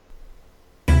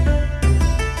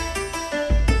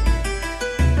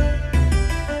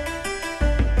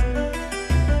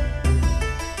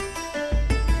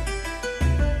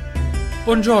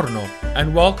Buongiorno,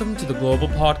 and welcome to the Global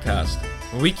Podcast,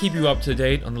 where we keep you up to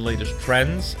date on the latest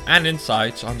trends and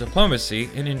insights on diplomacy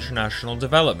and international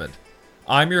development.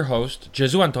 I'm your host,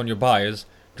 Jesu Antonio Baez,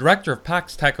 Director of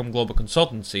Pax Techum Global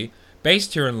Consultancy,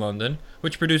 based here in London,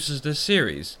 which produces this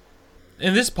series.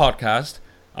 In this podcast,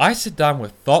 I sit down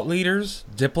with thought leaders,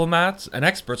 diplomats, and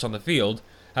experts on the field,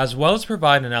 as well as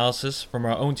provide analysis from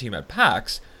our own team at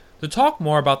Pax, to talk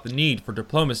more about the need for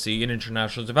diplomacy and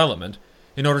international development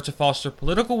in order to foster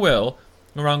political will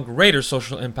around greater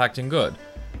social impact and good.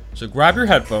 So grab your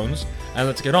headphones and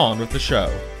let's get on with the show.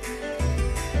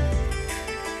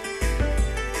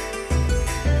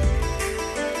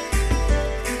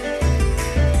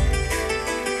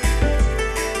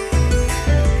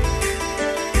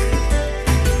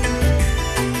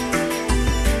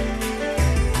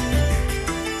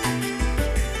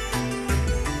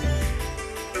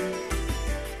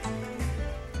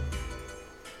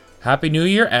 Happy New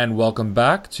Year and welcome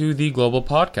back to the Global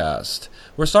Podcast.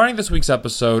 We're starting this week's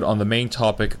episode on the main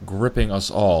topic gripping us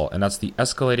all, and that's the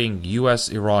escalating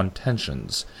US-Iran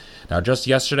tensions. Now, just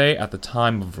yesterday, at the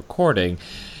time of recording,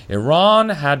 Iran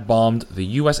had bombed the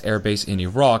US airbase in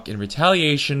Iraq in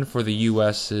retaliation for the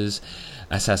US's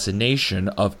assassination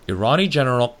of Irani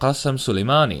General Qasem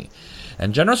Soleimani.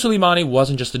 And General Soleimani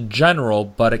wasn't just a general,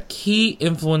 but a key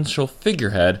influential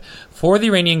figurehead for the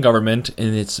Iranian government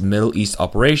in its Middle East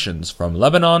operations, from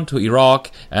Lebanon to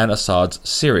Iraq and Assad's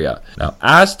Syria. Now,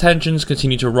 as tensions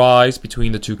continue to rise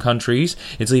between the two countries,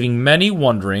 it's leaving many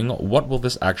wondering, what will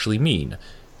this actually mean?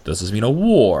 Does this mean a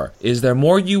war? Is there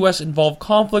more US-involved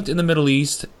conflict in the Middle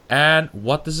East? And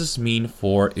what does this mean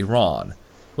for Iran?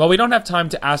 While we don't have time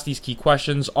to ask these key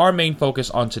questions, our main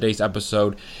focus on today's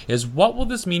episode is what will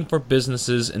this mean for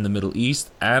businesses in the Middle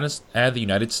East and the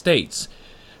United States?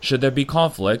 Should there be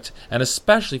conflict, and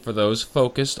especially for those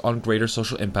focused on greater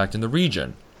social impact in the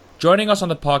region? Joining us on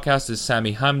the podcast is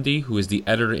Sami Hamdi, who is the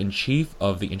editor-in-chief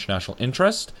of The International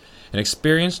Interest, an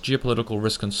experienced geopolitical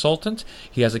risk consultant.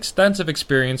 He has extensive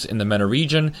experience in the MENA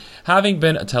region, having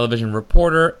been a television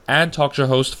reporter and talk show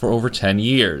host for over 10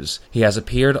 years. He has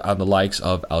appeared on the likes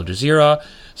of Al Jazeera,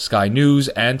 Sky News,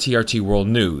 and TRT World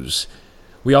News.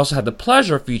 We also had the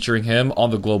pleasure of featuring him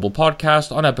on the Global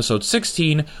Podcast on episode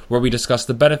 16, where we discussed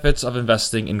the benefits of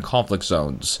investing in conflict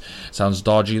zones. Sounds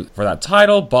dodgy for that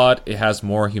title, but it has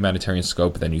more humanitarian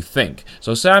scope than you think.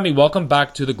 So Sami, welcome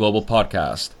back to the Global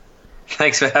Podcast.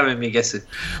 Thanks for having me, Qasem.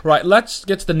 Right, let's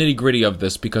get to the nitty-gritty of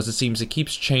this, because it seems it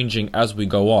keeps changing as we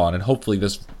go on, and hopefully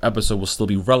this episode will still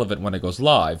be relevant when it goes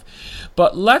live.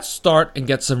 But let's start and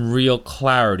get some real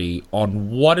clarity on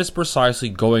what is precisely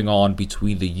going on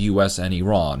between the US and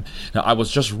Iran. Now, I was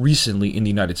just recently in the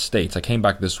United States. I came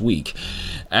back this week,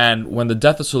 and when the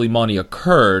death of Soleimani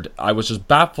occurred, I was just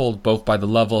baffled both by the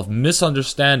level of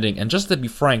misunderstanding and, just to be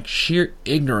frank, sheer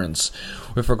ignorance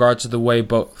with regard to the way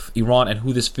both Iran and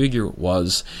who this figure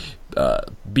was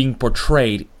being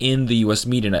portrayed in the U.S.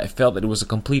 media. And I felt that it was a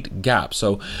complete gap.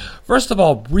 So, first of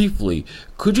all, briefly,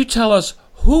 could you tell us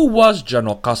who was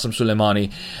General Qasem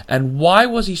Soleimani, and why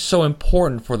was he so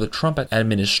important for the Trump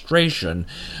administration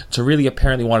to really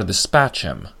apparently want to dispatch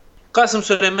him? Qasem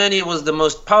Soleimani was the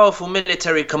most powerful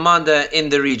military commander in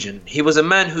the region. He was a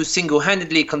man who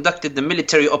single-handedly conducted the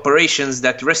military operations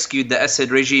that rescued the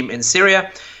Assad regime in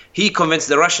Syria. He convinced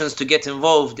the Russians to get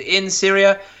involved in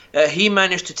Syria. He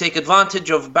managed to take advantage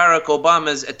of Barack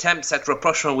Obama's attempts at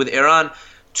rapprochement with Iran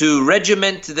to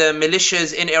regiment the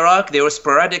militias in Iraq. They were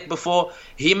sporadic before.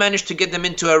 He managed to get them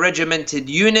into a regimented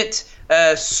unit,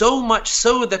 so much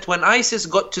so that when ISIS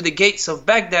got to the gates of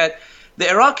Baghdad, the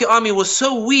Iraqi army was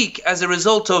so weak as a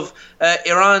result of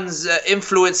Iran's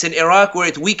influence in Iraq, where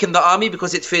it weakened the army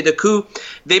because it feared a coup.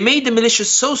 They made the militias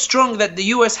so strong that the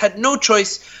US had no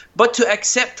choice but to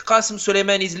accept Qasem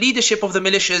Soleimani's leadership of the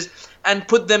militias and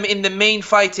put them in the main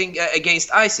fighting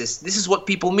against ISIS. This is what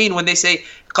people mean when they say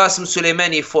Qasem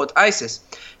Soleimani fought ISIS.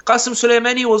 Qasem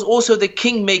Soleimani was also the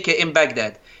kingmaker in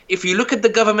Baghdad. If you look at the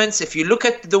governments, if you look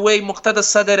at the way Muqtada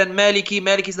Sadr and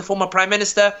Maliki is the former prime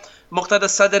minister. Muqtada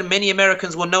Sadr, many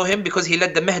Americans will know him because he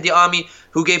led the Mahdi army,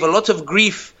 who gave a lot of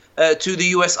grief to the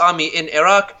US army in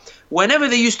Iraq. Whenever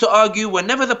they used to argue,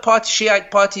 whenever the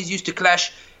Shiite parties used to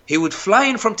clash, he would fly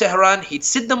in from Tehran, he'd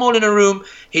sit them all in a room,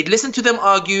 he'd listen to them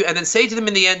argue, and then say to them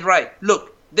in the end, right,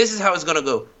 look, this is how it's going to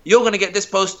go. You're going to get this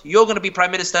post, you're going to be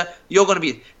prime minister, you're going to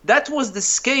be... That was the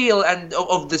scale and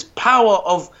of this power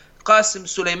of Qasem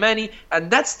Soleimani,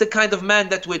 and that's the kind of man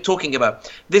that we're talking about.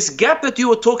 This gap that you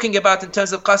were talking about in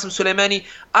terms of Qasem Soleimani,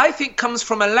 I think comes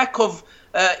from a lack of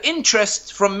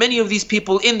interest from many of these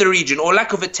people in the region, or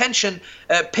lack of attention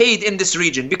paid in this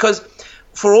region. Because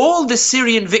for all the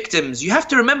Syrian victims, you have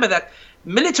to remember that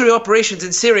military operations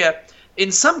in Syria,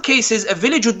 in some cases, a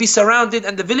village would be surrounded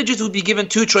and the villagers would be given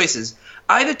two choices,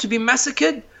 either to be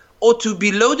massacred or to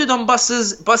be loaded on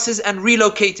buses and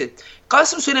relocated.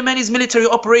 Qasem Soleimani's military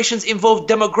operations involved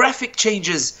demographic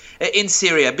changes in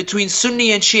Syria between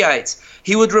Sunni and Shiites.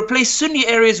 He would replace Sunni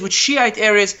areas with Shiite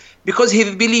areas because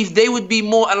he believed they would be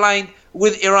more aligned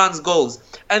with Iran's goals.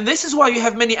 And this is why you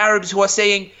have many Arabs who are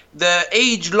saying the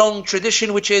age-long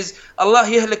tradition, which is Allah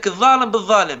yahlik al-zalim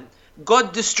bil-zalim.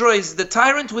 God destroys the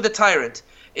tyrant with a tyrant.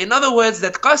 In other words,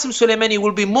 that Qasem Soleimani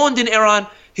will be mourned in Iran,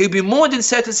 he'll be mourned in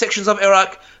certain sections of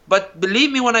Iraq, but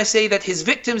believe me when I say that his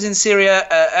victims in Syria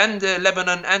and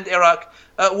Lebanon and Iraq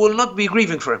will not be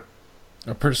grieving for him.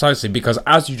 Precisely, because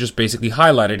as you just basically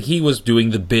highlighted, he was doing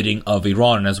the bidding of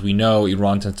Iran, and as we know,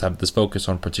 Iran tends to have this focus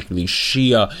on particularly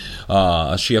Shia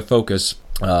focus,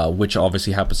 which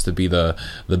obviously happens to be the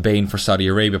bane for Saudi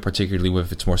Arabia, particularly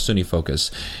with its more Sunni focus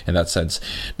in that sense.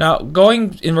 Now,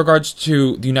 going in regards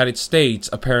to the United States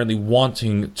apparently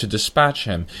wanting to dispatch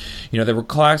him, they were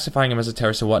classifying him as a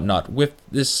terrorist and whatnot, with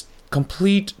this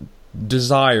complete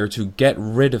desire to get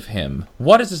rid of him.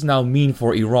 What does this now mean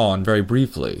for Iran, very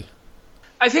briefly?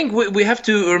 I think we have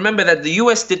to remember that the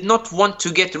US did not want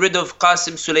to get rid of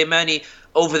Qasem Soleimani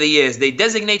over the years. They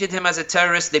designated him as a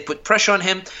terrorist, they put pressure on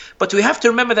him, but we have to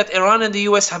remember that Iran and the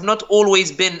US have not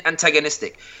always been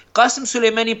antagonistic. Qasem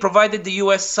Soleimani provided the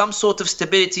US some sort of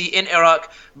stability in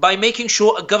Iraq by making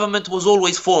sure a government was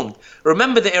always formed.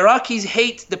 Remember, the Iraqis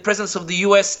hate the presence of the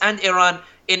US and Iran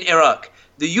in Iraq.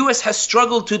 The US has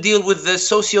struggled to deal with the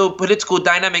socio-political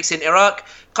dynamics in Iraq.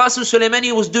 Qasem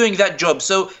Soleimani was doing that job,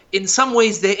 so in some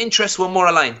ways their interests were more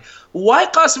aligned. Why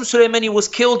Qasem Soleimani was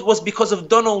killed was because of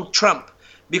Donald Trump.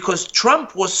 Because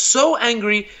Trump was so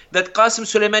angry that Qasem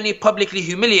Soleimani publicly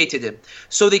humiliated him.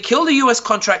 So they killed a US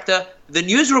contractor, the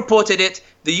news reported it,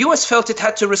 the US felt it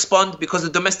had to respond because the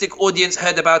domestic audience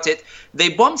heard about it. They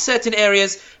bombed certain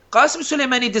areas. Qasem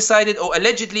Soleimani decided, or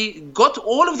allegedly, got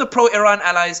all of the pro-Iran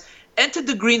allies, entered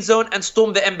the green zone and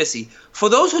stormed the embassy. For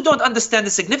those who don't understand the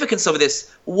significance of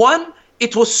this, one,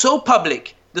 it was so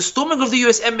public. The storming of the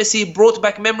US embassy brought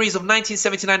back memories of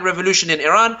 1979 revolution in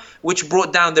Iran, which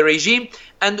brought down the regime.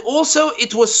 And also,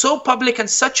 it was so public and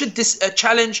such a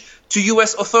challenge to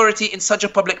US authority in such a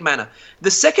public manner.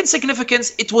 The second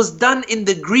significance, it was done in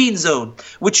the green zone,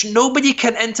 which nobody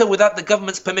can enter without the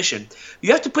government's permission.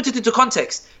 You have to put it into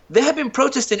context. There have been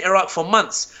protests in Iraq for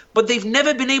months, but they've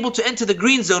never been able to enter the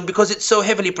green zone because it's so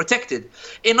heavily protected.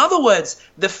 In other words,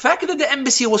 the fact that the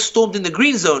embassy was stormed in the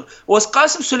green zone was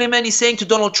Qasem Soleimani saying to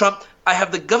Donald Trump, I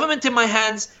have the government in my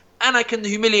hands and I can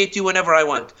humiliate you whenever I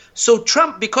want. So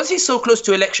Trump, because he's so close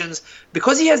to elections,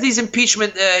 because he has these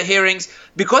impeachment hearings,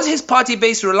 because his party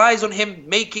base relies on him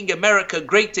making America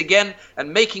great again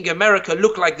and making America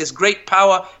look like this great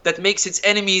power that makes its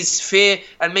enemies fear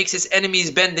and makes its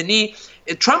enemies bend the knee,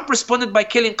 Trump responded by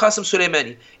killing Qasem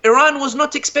Soleimani. Iran was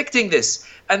not expecting this.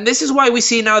 And this is why we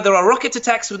see now there are rocket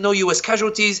attacks with no US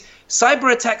casualties,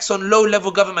 cyber attacks on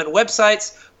low-level government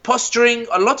websites, posturing,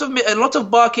 a lot of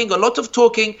barking, a lot of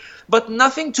talking, but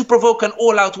nothing to provoke an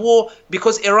all-out war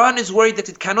because Iran is worried that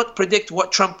it cannot predict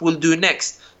what Trump will do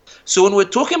next. So when we're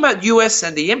talking about US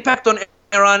and the impact on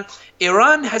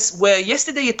Iran has, where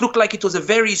yesterday it looked like it was a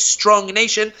very strong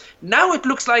nation, now it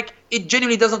looks like it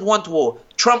genuinely doesn't want war.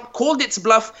 Trump called its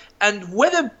bluff, and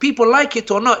whether people like it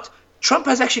or not, Trump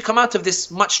has actually come out of this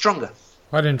much stronger.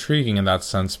 Quite intriguing in that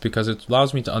sense, because it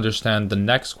allows me to understand the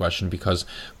next question, because,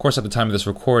 of course, at the time of this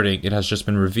recording, it has just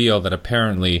been revealed that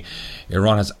apparently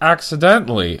Iran has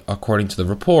accidentally, according to the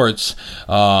reports,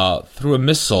 threw a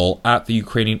missile at the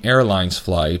Ukrainian Airlines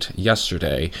flight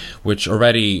yesterday, which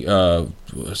already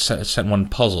sent one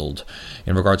puzzled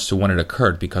in regards to when it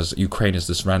occurred, because Ukraine is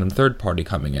this random third party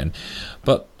coming in.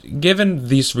 But given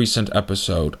this recent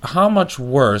episode, how much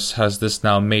worse has this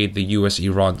now made the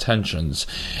US-Iran tensions,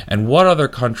 and what other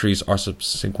countries are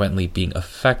subsequently being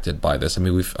affected by this? I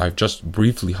mean, I've just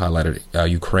briefly highlighted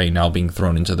Ukraine now being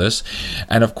thrown into this,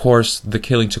 and of course the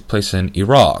killing took place in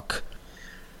Iraq.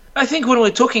 I think when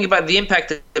we're talking about the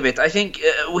impact of it, I think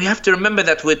we have to remember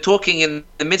that we're talking in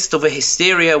the midst of a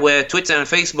hysteria where Twitter and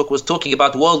Facebook was talking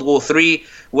about World War III,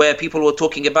 where people were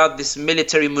talking about this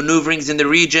military maneuverings in the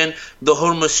region, the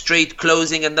Hormuz Strait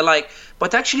closing and the like.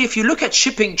 But actually, if you look at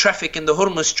shipping traffic in the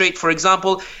Hormuz Strait, for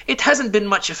example, it hasn't been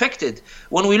much affected.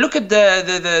 When we look at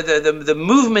the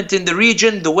movement in the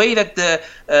region, the way that the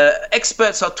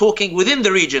experts are talking within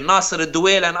the region, Nasser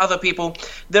al-Duwail and other people,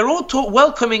 they're all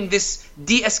welcoming this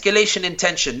de-escalation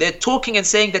intention. They're talking and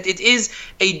saying that it is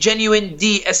a genuine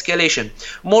de-escalation.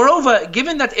 Moreover,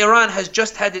 given that Iran has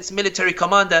just had its military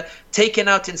commander taken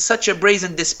out in such a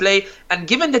brazen display, and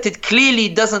given that it clearly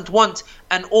doesn't want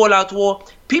an all-out war,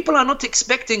 people are not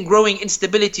expecting growing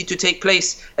instability to take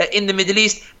place in the Middle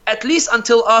East, at least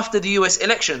until after the US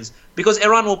elections, because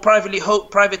Iran will privately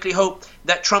hope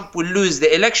that Trump will lose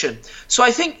the election. So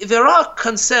I think there are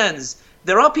concerns.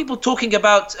 There are people talking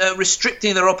about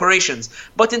restricting their operations.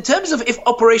 But in terms of if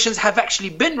operations have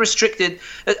actually been restricted,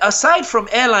 aside from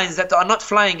airlines that are not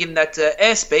flying in that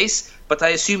airspace, but I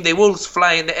assume they will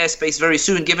fly in the airspace very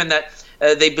soon, given that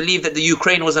they believe that the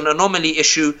Ukraine was an anomaly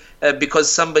issue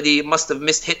because somebody must have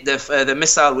hit the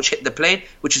missile which hit the plane,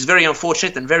 which is very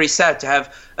unfortunate and very sad to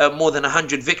have more than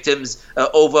 100 victims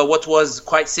over what was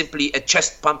quite simply a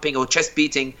chest pumping or chest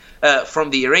beating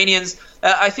from the Iranians.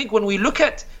 I think when we look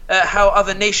at how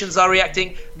other nations are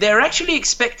reacting, they're actually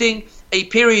expecting a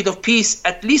period of peace,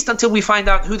 at least until we find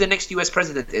out who the next US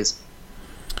president is.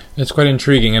 It's quite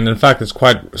intriguing, and in fact, it's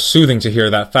quite soothing to hear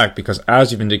that fact, because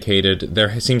as you've indicated,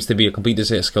 there seems to be a complete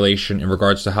de-escalation in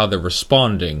regards to how they're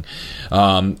responding.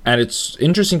 And it's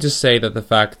interesting to say that the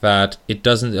fact that it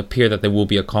doesn't appear that there will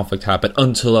be a conflict happen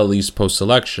until at least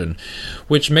post-election,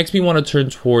 which makes me want to turn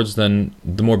towards then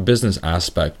the more business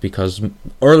aspect, because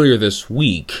earlier this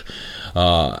week,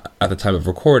 at the time of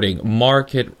recording,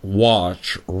 Market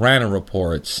Watch ran a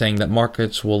report saying that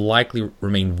markets will likely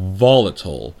remain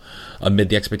volatile amid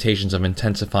the expectations of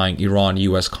intensifying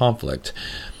Iran-US conflict.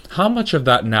 How much of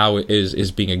that now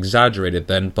is being exaggerated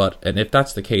then? And if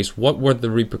that's the case, what were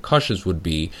the repercussions would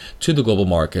be to the global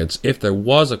markets if there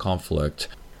was a conflict?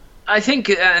 I think,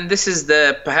 and this is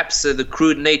perhaps the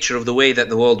crude nature of the way that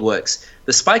the world works,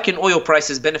 the spike in oil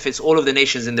prices benefits all of the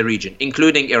nations in the region,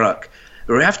 including Iraq.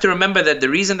 We have to remember that the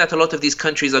reason that a lot of these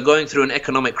countries are going through an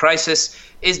economic crisis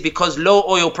is because low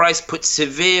oil price puts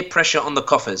severe pressure on the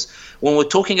coffers. When we're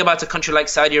talking about a country like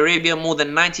Saudi Arabia, more than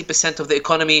 90% of the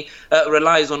economy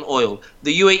relies on oil.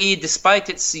 The UAE, despite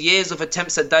its years of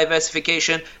attempts at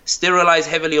diversification, still relies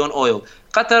heavily on oil.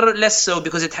 Qatar, less so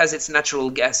because it has its natural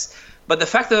gas. But the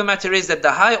fact of the matter is that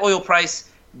the high oil price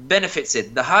benefits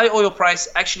it. The high oil price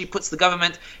actually puts the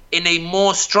government in a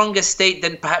more stronger state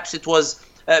than perhaps it was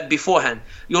beforehand.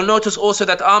 You'll notice also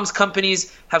that arms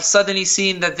companies have suddenly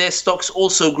seen that their stocks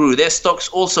also grew, their stocks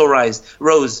also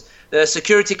rose.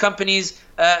 Security companies,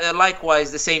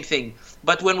 likewise, the same thing.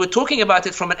 But when we're talking about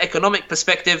it from an economic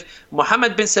perspective,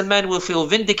 Mohammed bin Salman will feel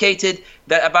vindicated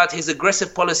about his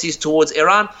aggressive policies towards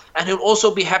Iran, and he'll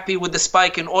also be happy with the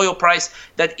spike in oil price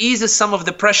that eases some of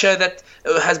the pressure that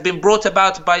has been brought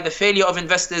about by the failure of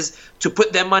investors to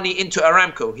put their money into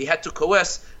Aramco. He had to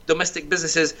coerce domestic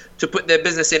businesses to put their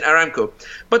business in Aramco.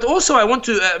 But also I want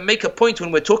to make a point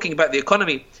when we're talking about the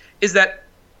economy, is that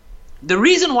the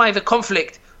reason why the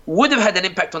conflict would have had an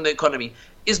impact on the economy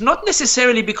is not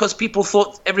necessarily because people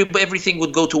thought everything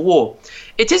would go to war.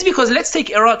 It is because, let's take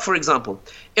Iraq for example.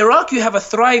 Iraq, you have a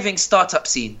thriving startup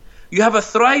scene. You have a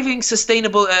thriving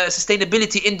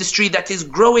sustainability industry that is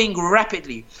growing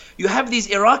rapidly. You have these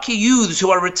Iraqi youths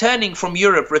who are returning from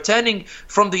Europe, returning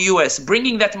from the US,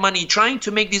 bringing that money, trying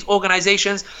to make these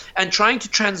organizations and trying to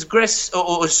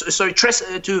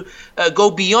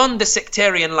go beyond the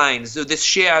sectarian lines, this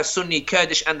Shia, Sunni,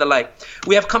 Kurdish and the like.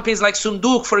 We have companies like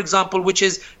Sunduk, for example, which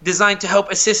is designed to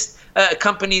help assist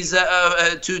companies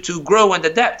to grow and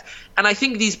adapt. And I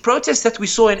think these protests that we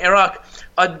saw in Iraq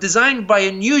are designed by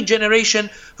a new generation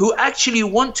who actually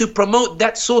want to promote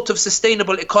that sort of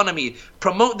sustainable economy,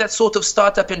 promote that sort of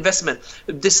startup investment,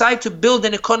 decide to build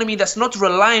an economy that's not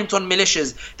reliant on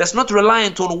militias, that's not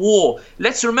reliant on war.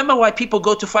 Let's remember why people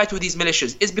go to fight with these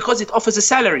militias. It's because it offers a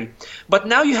salary. But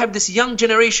now you have this young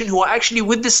generation who are actually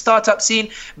with the startup scene.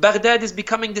 Baghdad is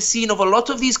becoming the scene of a lot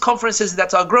of these conferences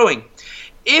that are growing.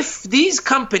 If these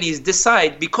companies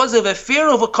decide, because of a fear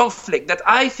of a conflict that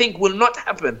I think will not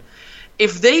happen,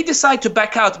 if they decide to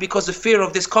back out because of fear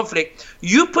of this conflict,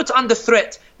 you put under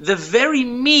threat the very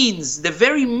means, the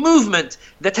very movement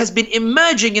that has been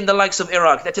emerging in the likes of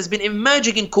Iraq, that has been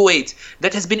emerging in Kuwait,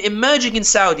 that has been emerging in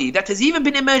Saudi, that has even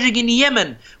been emerging in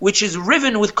Yemen, which is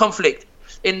riven with conflict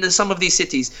in some of these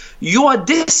cities. You are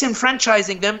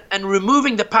disenfranchising them and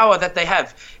removing the power that they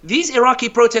have. These Iraqi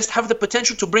protests have the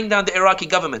potential to bring down the Iraqi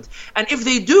government. And if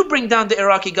they do bring down the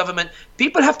Iraqi government,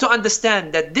 people have to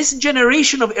understand that this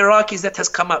generation of Iraqis that has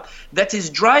come up, that is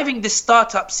driving this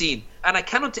startup scene, and I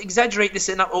cannot exaggerate this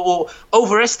enough or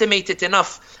overestimate it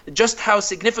enough, just how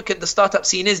significant the startup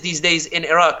scene is these days in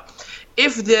Iraq.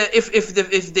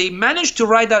 If they manage to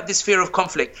ride out this fear of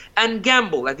conflict and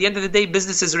gamble, at the end of the day,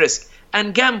 business is risk,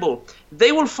 and gamble,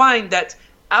 they will find that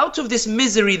out of this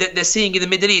misery that they're seeing in the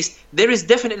Middle East, there is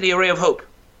definitely a ray of hope.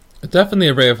 Definitely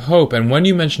a ray of hope. And when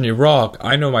you mention Iraq,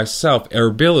 I know myself,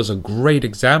 Erbil is a great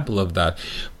example of that,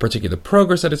 particular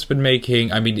progress that it's been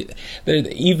making. I mean,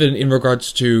 even in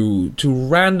regards to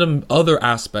random other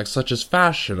aspects, such as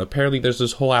fashion. Apparently there's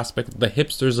this whole aspect of the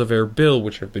hipsters of Erbil,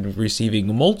 which have been receiving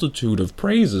a multitude of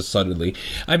praises suddenly.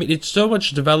 I mean, it's so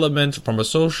much development from a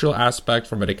social aspect,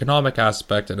 from an economic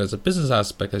aspect, and as a business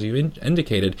aspect, as you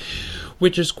indicated,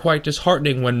 which is quite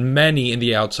disheartening when many in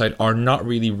the outside are not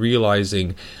really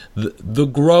realizing the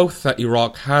growth that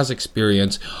Iraq has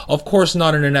experienced. Of course,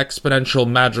 not in an exponential,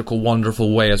 magical,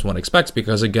 wonderful way as one expects,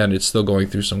 because again, it's still going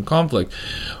through some conflict.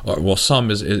 Well,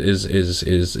 some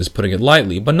is putting it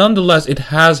lightly, but nonetheless, it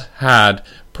has had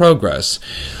progress.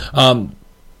 And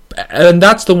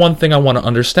that's the one thing I want to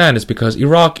understand, is because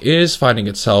Iraq is finding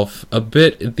itself a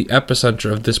bit at the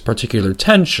epicenter of this particular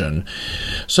tension.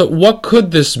 So what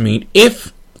could this mean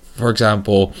if, for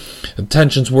example,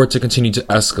 tensions were to continue to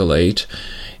escalate?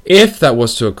 If that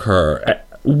was to occur,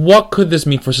 what could this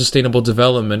mean for sustainable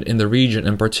development in the region,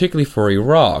 and particularly for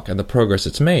Iraq and the progress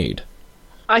it's made?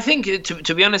 I think,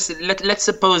 to be honest, let's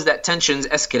suppose that tensions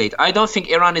escalate. I don't think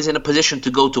Iran is in a position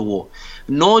to go to war.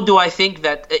 Nor do I think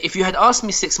that, if you had asked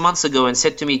me 6 months ago and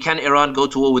said to me, can Iran go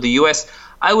to war with the US?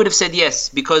 I would have said yes,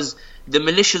 because the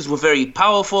militias were very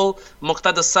powerful.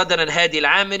 Muqtada Sadr and Hadi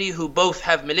al-Amiri, who both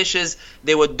have militias,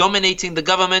 they were dominating the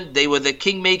government. They were the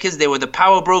kingmakers. They were the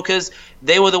power brokers.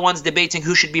 They were the ones debating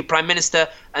who should be prime minister,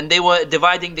 and they were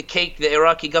dividing the cake, the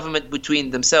Iraqi government,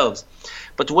 between themselves.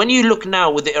 But when you look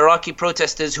now with the Iraqi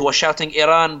protesters who are shouting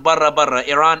Iran barra barra,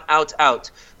 Iran out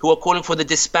out, who are calling for the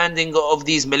disbanding of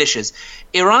these militias,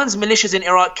 Iran's militias in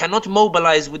Iraq cannot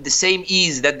mobilize with the same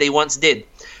ease that they once did.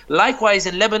 Likewise,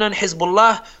 in Lebanon,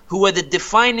 Hezbollah, who were the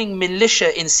defining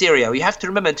militia in Syria. We have to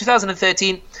remember, in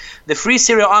 2013, the Free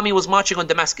Syria Army was marching on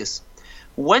Damascus.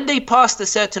 When they passed a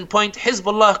certain point,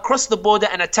 Hezbollah crossed the border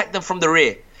and attacked them from the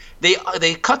rear.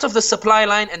 They cut off the supply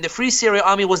line, and the Free Syria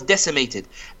Army was decimated.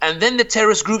 And then the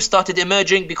terrorist groups started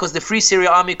emerging because the Free Syria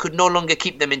Army could no longer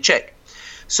keep them in check.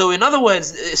 So in other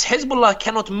words, Hezbollah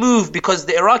cannot move because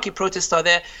the Iraqi protests are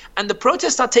there, and the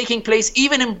protests are taking place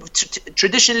even in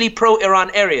traditionally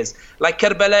pro-Iran areas like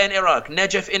Karbala in Iraq,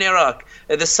 Najaf in Iraq,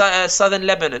 the southern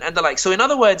Lebanon and the like. So in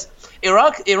other words,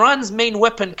 Iran's main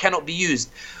weapon cannot be used.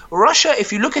 Russia,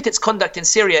 if you look at its conduct in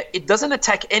Syria, it doesn't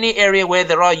attack any area where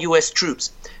there are US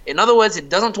troops. In other words, it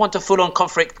doesn't want a full-on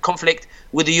conflict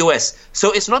with the US.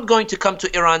 So it's not going to come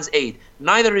to Iran's aid.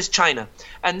 Neither is China.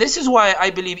 And this is why I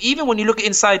believe, even when you look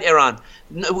inside Iran,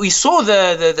 we saw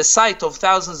the sight of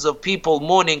thousands of people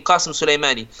mourning Qasem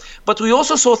Soleimani. But we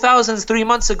also saw thousands 3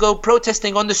 months ago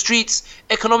protesting on the streets,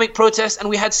 economic protests, and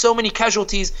we had so many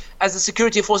casualties as the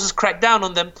security forces cracked down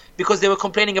on them because they were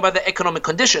complaining about the economic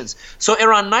conditions. So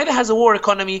Iran neither has a war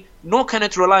economy, nor can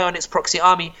it rely on its proxy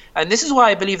army. And this is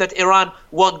why I believe that Iran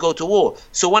won't go to war.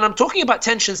 So when I'm talking about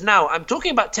tensions now, I'm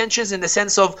talking about tensions in the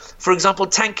sense of, for example,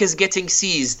 tankers getting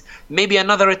seized, maybe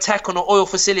another attack on an oil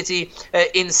facility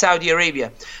in Saudi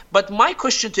Arabia. But my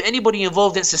question to anybody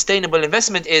involved in sustainable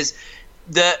investment is,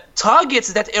 the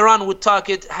targets that Iran would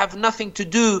target have nothing to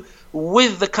do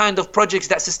with the kind of projects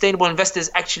that sustainable investors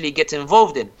actually get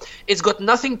involved in. It's got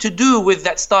nothing to do with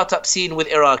that startup scene with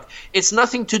Iraq. It's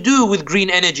nothing to do with green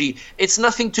energy. It's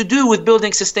nothing to do with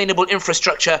building sustainable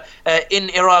infrastructure in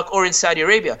Iraq or in Saudi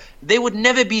Arabia. They would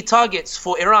never be targets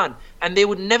for Iran. And they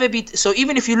would never be. So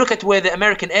even if you look at where the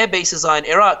American air bases are in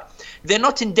Iraq, they're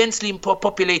not in densely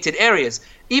populated areas.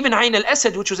 Even Ain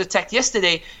al-Asad, which was attacked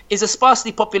yesterday, is a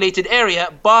sparsely populated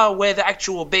area, bar where the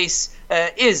actual base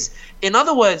is. In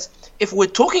other words, if we're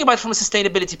talking about it from a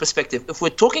sustainability perspective, if we're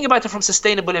talking about it from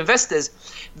sustainable investors,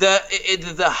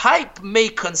 the hype may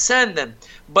concern them,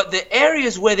 but the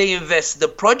areas where they invest, the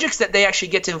projects that they actually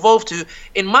get involved to,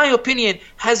 in my opinion,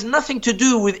 has nothing to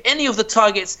do with any of the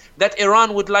targets that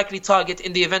Iran would likely target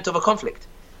in the event of a conflict.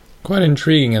 Quite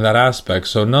intriguing in that aspect.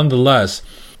 So nonetheless,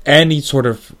 any sort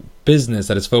of business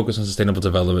that is focused on sustainable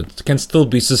development can still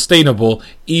be sustainable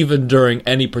even during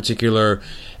any particular,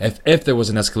 if there was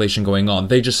an escalation going on.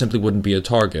 They just simply wouldn't be a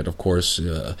target, of course,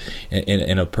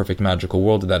 in a perfect magical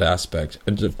world in that aspect.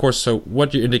 And of course, so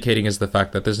what you're indicating is the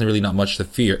fact that there's really not much to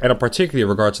fear. And particularly in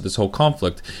regards to this whole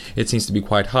conflict, it seems to be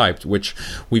quite hyped, which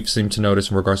we've seemed to notice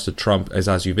in regards to Trump,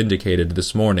 as you've indicated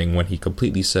this morning, when he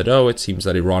completely said, it seems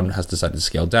that Iran has decided to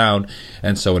scale down,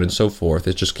 and so on and so forth.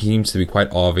 It just seems to be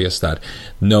quite obvious that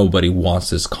nobody everybody wants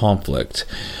this conflict.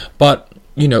 But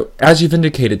as you've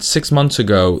indicated, 6 months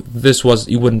ago,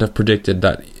 you wouldn't have predicted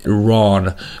that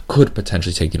Iran could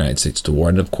potentially take the United States to war.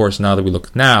 And of course, now that we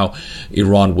look now,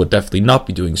 Iran would definitely not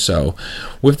be doing so.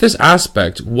 With this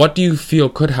aspect, what do you feel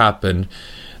could happen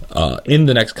in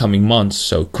the next coming months?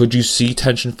 So could you see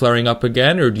tension flaring up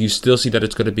again, or do you still see that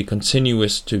it's going to be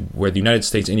continuous to where the United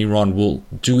States and Iran will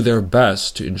do their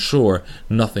best to ensure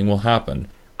nothing will happen?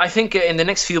 I think in the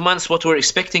next few months, what we're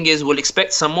expecting is we'll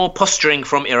expect some more posturing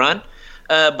from Iran.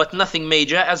 But nothing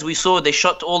major. As we saw, they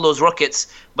shot all those rockets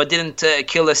but didn't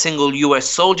kill a single US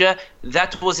soldier.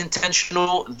 That was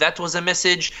intentional. That was a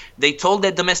message. They told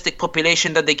their domestic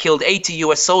population that they killed 80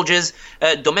 US soldiers.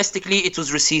 Domestically, it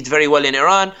was received very well in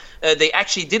Iran. They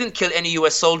actually didn't kill any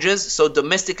US soldiers. So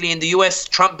domestically in the US,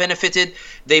 Trump benefited.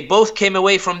 They both came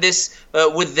away from this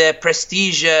with their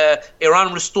prestige.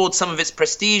 Iran restored some of its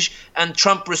prestige, and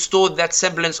Trump restored that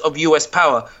semblance of US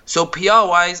power. So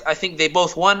PR-wise, I think they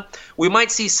both won. We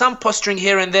might see some posturing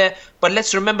here and there, but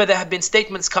let's remember there have been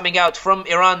statements coming out from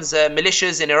Iran's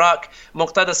militias in Iraq.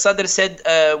 Muqtada Sadr said,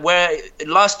 where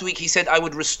last week he said, I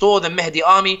would restore the Mahdi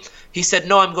army. He said,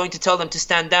 no, I'm going to tell them to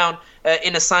stand down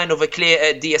in a sign of a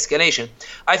clear de-escalation.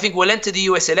 I think we'll enter the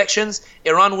US elections.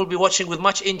 Iran will be watching with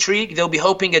much intrigue. They'll be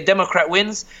hoping a Democrat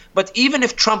wins. But even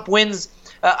if Trump wins,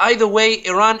 either way,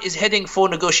 Iran is heading for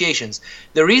negotiations.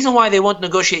 The reason why they won't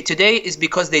negotiate today is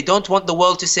because they don't want the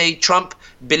world to say Trump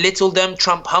belittled them,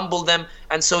 Trump humbled them,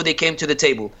 and so they came to the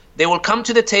table. They will come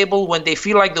to the table when they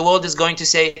feel like the world is going to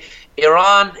say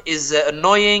Iran is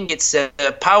annoying, it's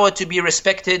power to be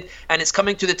respected, and it's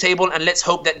coming to the table, and let's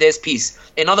hope that there's peace.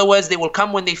 In other words, they will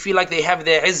come when they feel like they have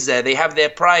their izzah, they have their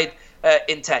pride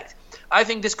intact. I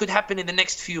think this could happen in the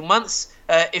next few months.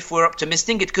 If we're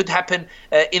optimistic, it could happen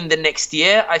in the next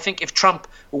year. I think if Trump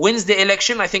wins the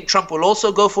election, I think Trump will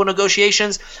also go for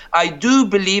negotiations. I do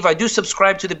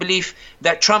subscribe to the belief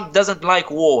that Trump doesn't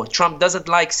like war. Trump doesn't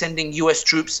like sending US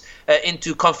troops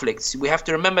into conflicts. We have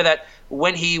to remember that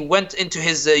when he went into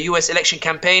his US election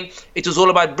campaign, it was all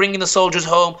about bringing the soldiers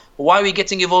home. Why are we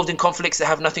getting involved in conflicts that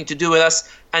have nothing to do with us?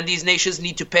 And these nations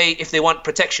need to pay if they want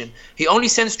protection. He only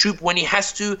sends troops when he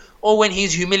has to, or when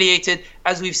he's humiliated,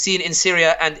 as we've seen in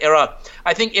Syria and Iraq.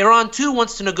 I think Iran too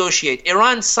wants to negotiate.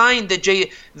 Iran signed the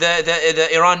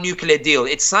Iran nuclear deal.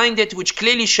 It signed it, which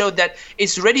clearly showed that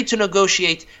it's ready to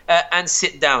negotiate and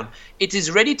sit down. It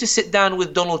is ready to sit down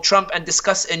with Donald Trump and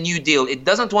discuss a new deal. It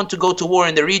doesn't want to go to war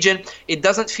in the region. It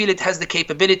doesn't feel it has the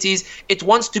capabilities. It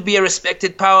wants to be a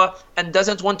respected power and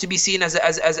doesn't want to be seen as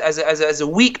a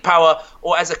weak power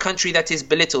or as a country that is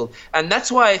belittled. And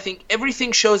that's why I think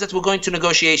everything shows that we're going to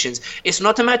negotiations. It's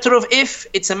not a matter of if,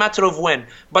 it's a matter of when.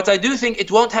 But I do think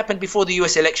it won't happen before the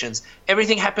US elections.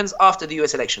 Everything happens after the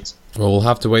US elections. Well, we'll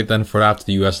have to wait then for after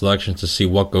the US elections to see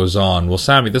what goes on. Well,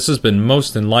 Sami, this has been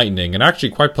most enlightening and actually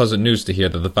quite pleasant news to hear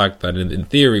that the fact that in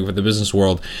theory with the business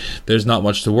world there's not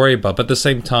much to worry about, but at the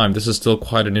same time this is still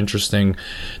quite an interesting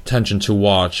tension to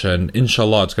watch, and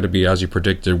inshallah it's going to be as you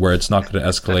predicted, where it's not going to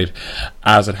escalate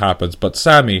as it happens. But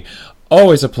Sami,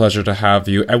 always a pleasure to have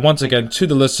you. And once again, to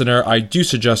the listener, I do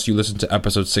suggest you listen to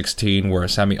episode 16, where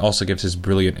Sami also gives his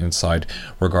brilliant insight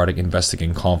regarding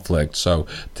investigating conflict. So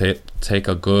take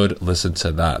a good listen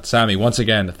to that. Sami, once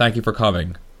again, thank you for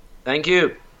coming. Thank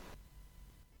you.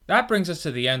 That brings us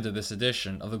to the end of this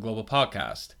edition of the Global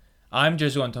Podcast. I'm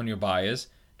Jesu Antonio Baez,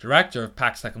 director of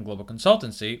Pax Techum Global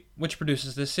Consultancy, which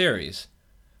produces this series.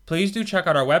 Please do check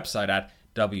out our website at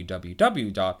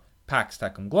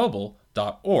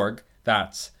www.paxtechumglobal.org.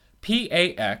 That's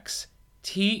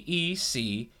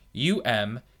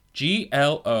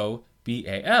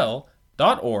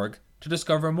PAXTECUMGLOBAL.org to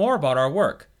discover more about our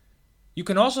work. You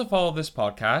can also follow this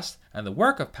podcast and the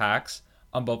work of Pax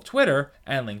on both Twitter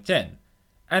and LinkedIn.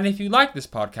 And if you like this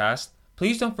podcast,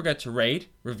 please don't forget to rate,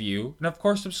 review, and of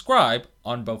course subscribe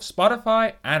on both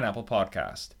Spotify and Apple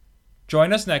Podcast.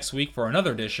 Join us next week for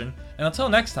another edition, and until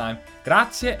next time,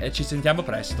 grazie e ci sentiamo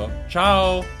presto.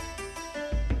 Ciao!